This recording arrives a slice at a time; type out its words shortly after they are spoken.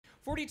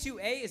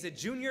42A is a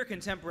junior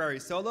contemporary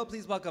solo.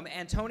 Please welcome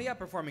Antonia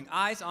performing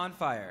Eyes on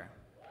Fire.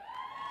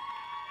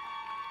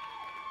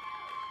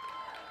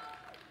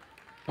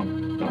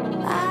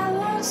 I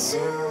won't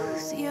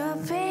soothe your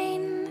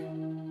pain.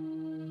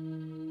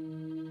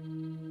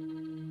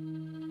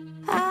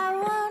 I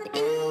won't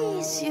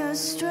ease your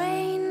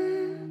strain.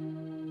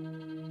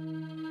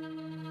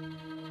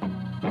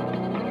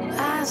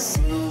 I'll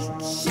seek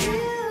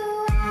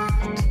you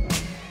out,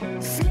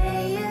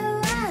 flay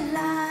you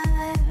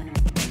alive.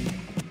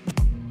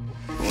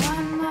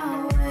 One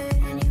more word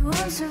and you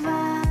won't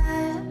survive.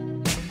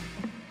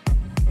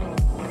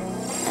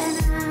 And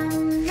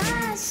I'm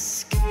not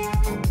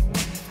scared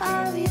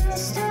of your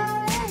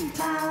stolen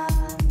power.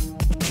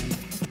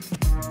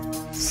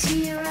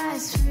 See your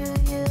eyes through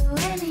you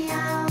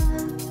anyhow.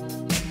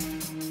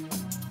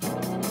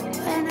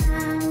 And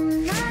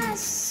I'm not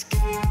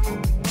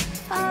scared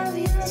of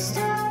your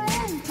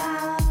stolen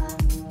power.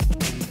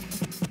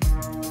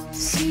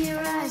 See your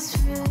eyes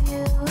through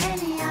you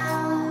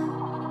anyhow.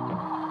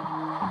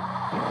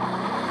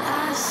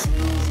 I see.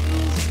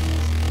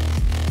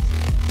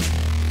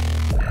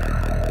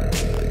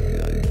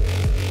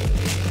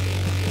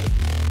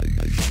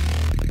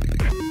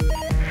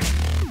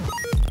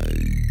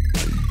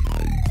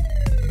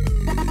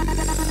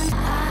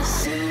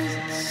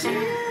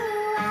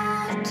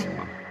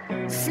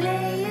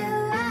 Flay you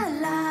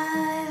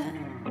alive.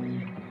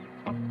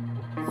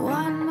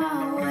 One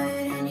more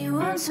word and you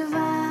won't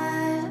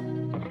survive.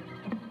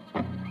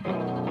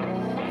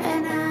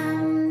 And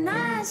I'm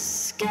not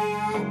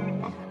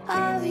scared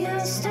of your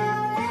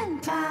stolen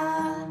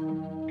power.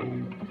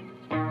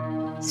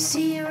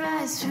 See your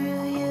eyes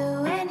through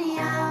you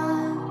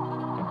anyhow.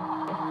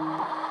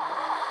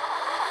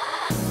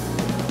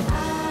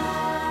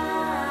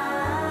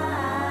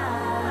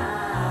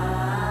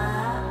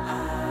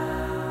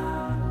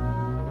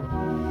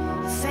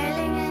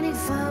 Failing any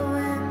foe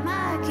in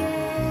my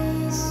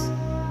gaze.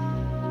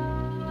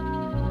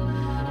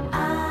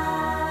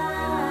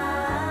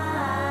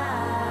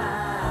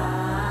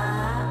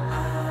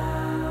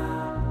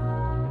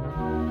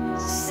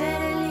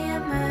 Steadily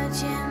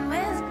emerging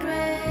with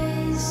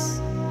grace.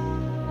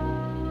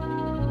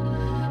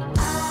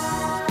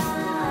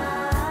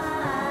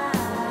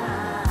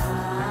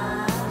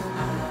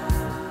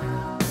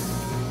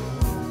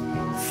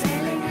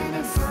 Failing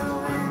any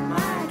foe in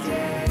my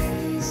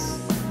gaze.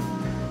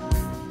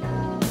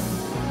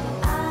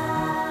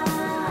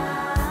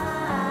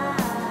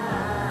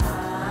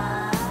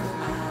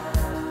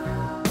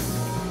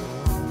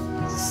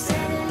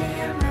 Steadily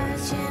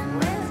emerging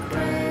with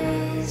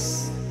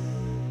grace.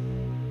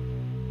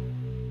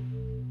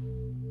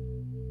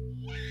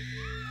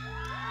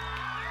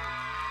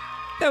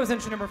 That was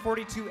entry number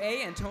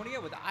 42A, Antonia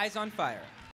with Eyes on Fire.